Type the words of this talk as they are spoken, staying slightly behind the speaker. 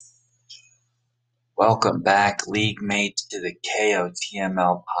Welcome back, league mates, to the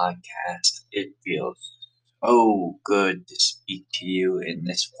KOTML podcast. It feels so good to speak to you in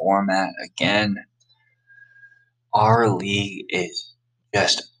this format again. Our league is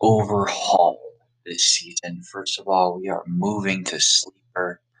just overhauled this season. First of all, we are moving to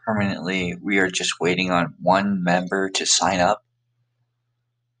Sleeper permanently. We are just waiting on one member to sign up,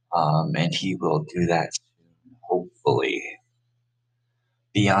 and he will do that soon, hopefully.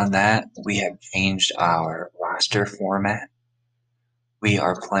 Beyond that, we have changed our roster format. We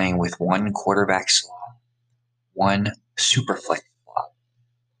are playing with one quarterback slot, one super flex slot,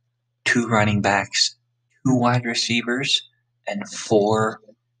 two running backs, two wide receivers, and four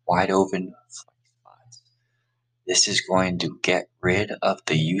wide open flex spots. This is going to get rid of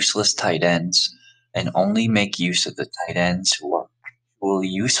the useless tight ends and only make use of the tight ends who are actually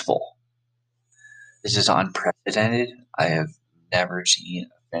useful. This is unprecedented. I have never seen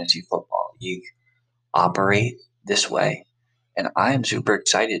a fantasy football league operate this way, and I am super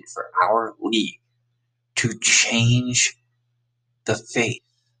excited for our league to change the face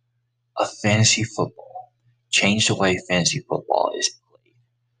of fantasy football, change the way fantasy football is played.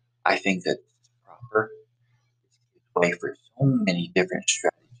 I think that it's proper. It's a way for so many different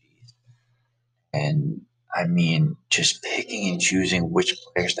strategies. And I mean, just picking and choosing which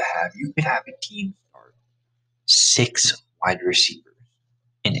players to have. You could have a team start six wide receivers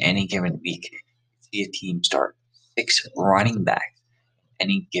in any given week. See a team start six running backs in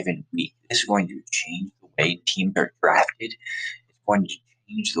any given week. This is going to change the way teams are drafted. It's going to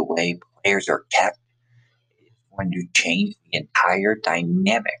change the way players are kept. It's going to change the entire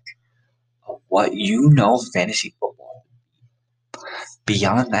dynamic of what fantasy football.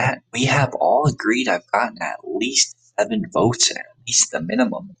 Beyond that, we have all agreed I've gotten at least 7 votes, at least the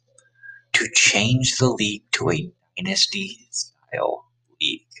minimum, to change the league to a dynasty style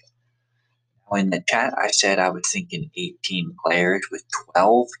league. Now, in the chat, I said I was thinking 18 players with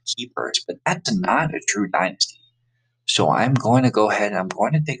 12 keepers, but that's not a true dynasty. So I'm going to go ahead and I'm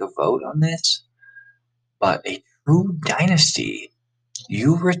going to take a vote on this. But a true dynasty,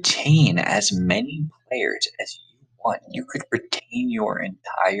 you retain as many players as you want. You could retain your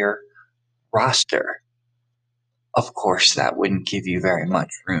entire roster. Of course, that wouldn't give you very much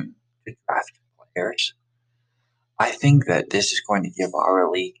room to draft players. I think that this is going to give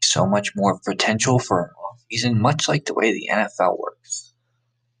our league so much more potential for an offseason, much like the way the NFL works.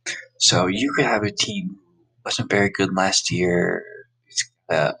 So you could have a team who wasn't very good last year. It's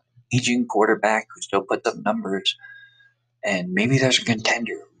an aging quarterback who still puts up numbers, and maybe there's a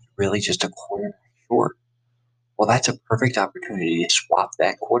contender who's really just a quarterback short. Well, that's a perfect opportunity to swap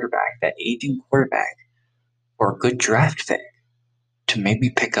that quarterback, that aging quarterback, for a good draft pick to maybe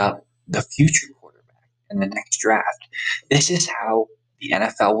pick up the future quarterback in the next draft. This is how the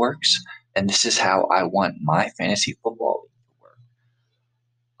NFL works, and this is how I want my fantasy football league to work.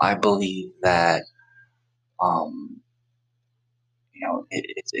 I believe that,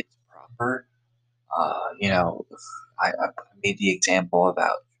 it's proper. I made the example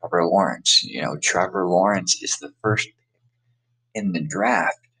about Trevor Lawrence. Trevor Lawrence is the first pick in the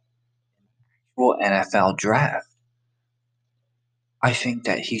draft, actual NFL draft. I think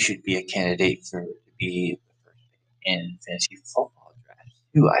that he should be a candidate to be the first pick in fantasy football drafts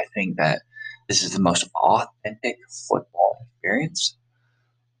too. I think that this is the most authentic football experience.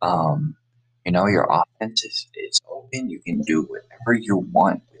 Your offense is open. You can do whatever you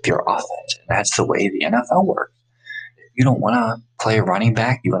want with your offense. And that's the way the NFL works. If you don't want to play running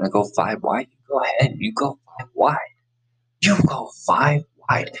back, you want to go five wide, you go ahead. You go five wide. You go five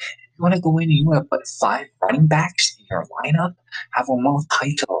wide. If you want to go in and you want to put five running backs in your lineup, have them all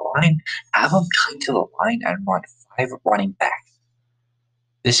tight to the line, have them tight to the line and run five running backs.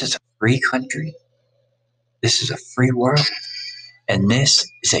 This is a free country. This is a free world. And this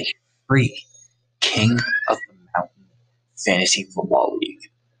is a free King of the Mountain Fantasy Football League.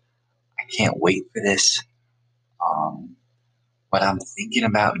 I can't wait for this. What I'm thinking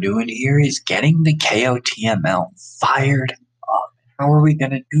about doing here is getting the KOTML fired up. How are we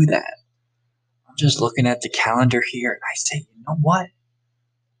going to do that? I'm just looking at the calendar here and I say, you know what?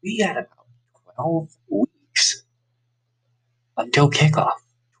 We got about 12 weeks until kickoff.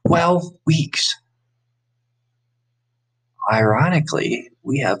 12 weeks. Ironically,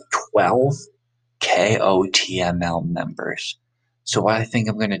 we have 12 KOTML members. So what I think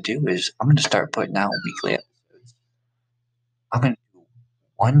I'm going to do is I'm going to start putting out weekly episodes. I'm going to do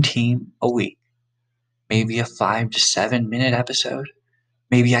one team a week, maybe a 5 to 7 minute episode.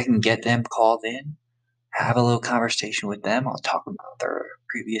 Maybe I can get them called in, have a little conversation with them. I'll talk about their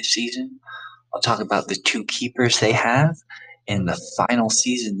previous season. I'll talk about the two keepers they have in the final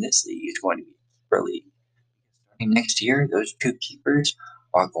season. This league is going to be keeper league. Starting next year, those two keepers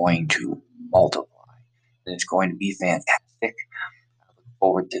are going to multiply. And it's going to be fantastic. I look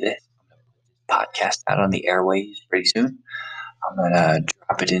forward to this. I'm going to put this podcast out on the airways pretty soon. I'm going to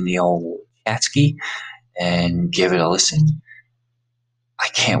drop it in the old Chatski and give it a listen. I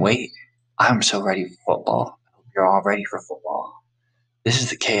can't wait. I'm so ready for football. I hope you're all ready for football. This is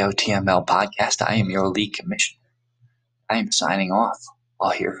the KOTML podcast. I am your league commissioner. I am signing off. I'll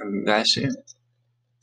hear from you guys soon.